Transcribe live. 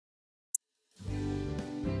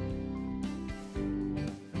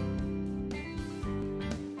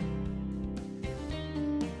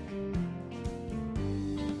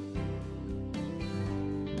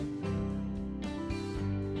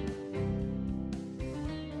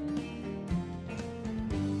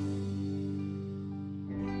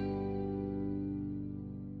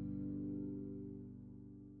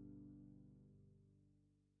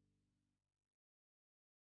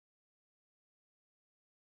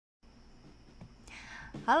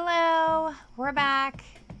Hello, we're back.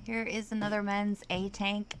 Here is another men's A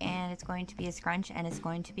tank, and it's going to be a scrunch, and it's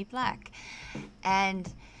going to be black.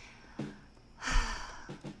 And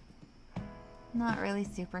not really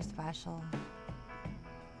super special.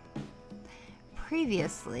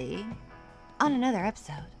 Previously, on another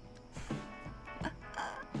episode,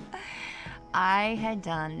 I had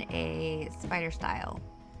done a spider style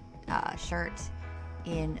shirt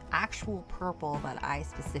in actual purple that I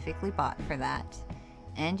specifically bought for that,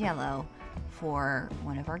 and yellow for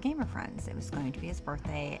one of our gamer friends. It was going to be his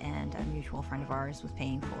birthday, and a mutual friend of ours was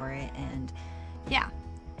paying for it. And yeah,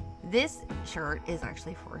 this shirt is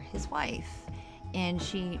actually for his wife, and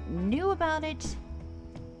she knew about it,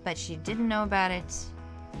 but she didn't know about it.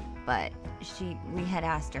 But we had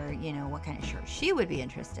asked her, you know, what kind of shirt she would be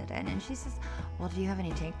interested in, and she says, well, do you have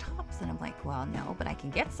any tank tops? And I'm like, well, no, but I can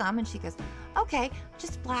get some. And she goes, okay,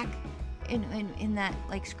 just black in that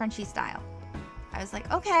like scrunchy style. I was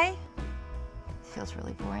like, okay. Feels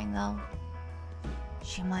really boring though.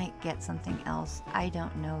 She might get something else. I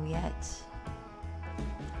don't know yet.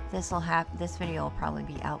 This video will probably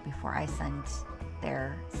be out before I send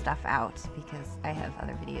their stuff out, because I have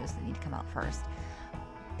other videos that need to come out first.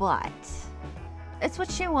 But it's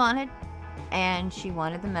what she wanted, and she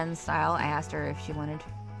wanted the men's style. I asked her if she wanted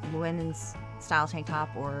women's style tank top,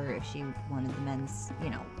 or if she wanted the men's, you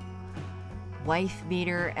know, wife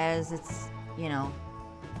beater, as it's, you know,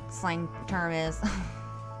 slang term is. I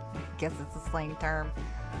guess it's a slang term.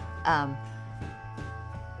 I'm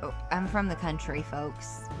from the country,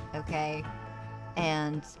 folks, okay?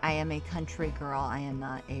 And I am a country girl. I am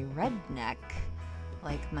not a redneck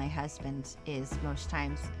like my husband is most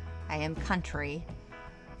times. I am country,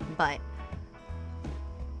 but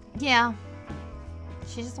yeah,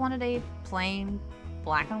 she just wanted a plain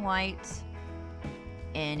black and white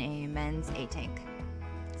in a men's A tank.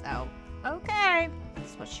 So, okay,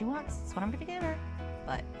 that's what she wants. That's what I'm gonna give her.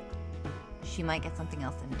 But she might get something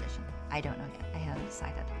else in addition. I don't know yet. I haven't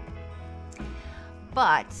decided.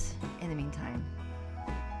 But in the meantime,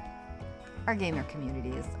 our gamer community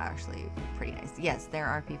is actually pretty nice. Yes, there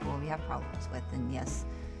are people we have problems with, and yes,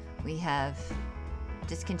 we have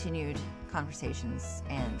discontinued conversations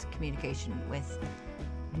and communication with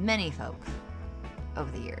many folk over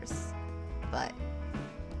the years. But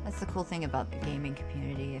that's the cool thing about the gaming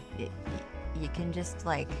community. If you can just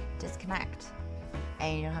like disconnect,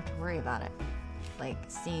 and you don't have to worry about it. Like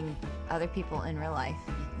seeing other people in real life,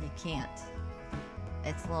 you can't.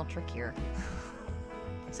 It's a little trickier.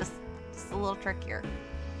 just a little trickier.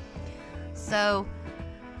 So,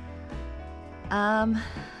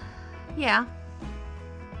 yeah.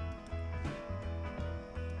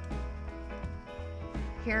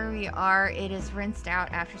 Here we are. It is rinsed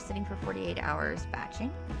out after sitting for 48 hours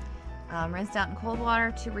batching. Rinsed out in cold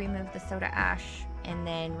water to remove the soda ash, and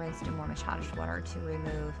then rinsed in warmish hottish water to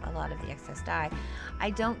remove a lot of the excess dye.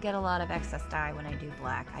 I don't get a lot of excess dye when I do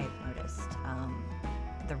black, I've noticed.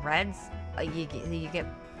 The reds, you get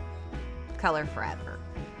color forever,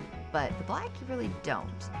 but the black you really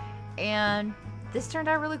don't. And this turned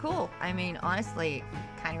out really cool. I mean, honestly,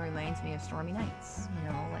 kind of reminds me of stormy nights, you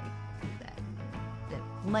know, like that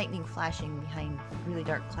lightning flashing behind really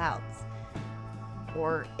dark clouds.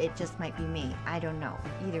 Or it just might be me, I don't know.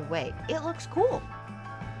 Either way, it looks cool.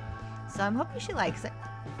 So I'm hoping she likes it.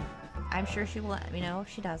 I'm sure she will let me know if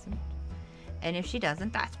she doesn't. And if she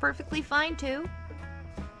doesn't, that's perfectly fine too.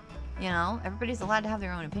 You know, everybody's allowed to have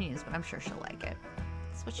their own opinions, but I'm sure she'll like it.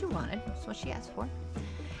 It's what she wanted. It's what she asked for.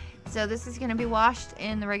 So this is going to be washed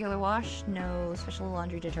in the regular wash. No special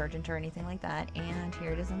laundry detergent or anything like that. And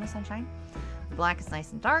here it is in the sunshine. The black is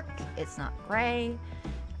nice and dark. It's not gray.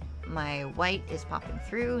 My white is popping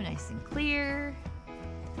through nice and clear.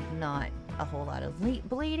 Not a whole lot of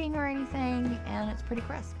bleeding or anything. And it's pretty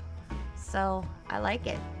crisp. So I like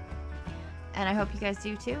it. And I hope you guys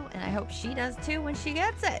do too. And I hope she does too when she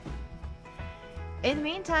gets it. In the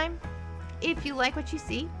meantime, if you like what you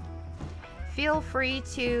see, feel free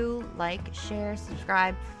to like, share,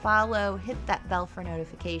 subscribe, follow, hit that bell for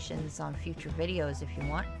notifications on future videos if you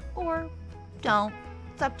want, or don't.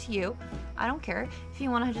 It's up to you. I don't care. If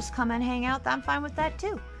you want to just come and hang out, I'm fine with that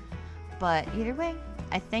too. But either way,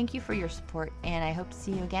 I thank you for your support, and I hope to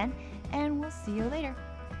see you again, and we'll see you later.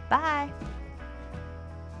 Bye!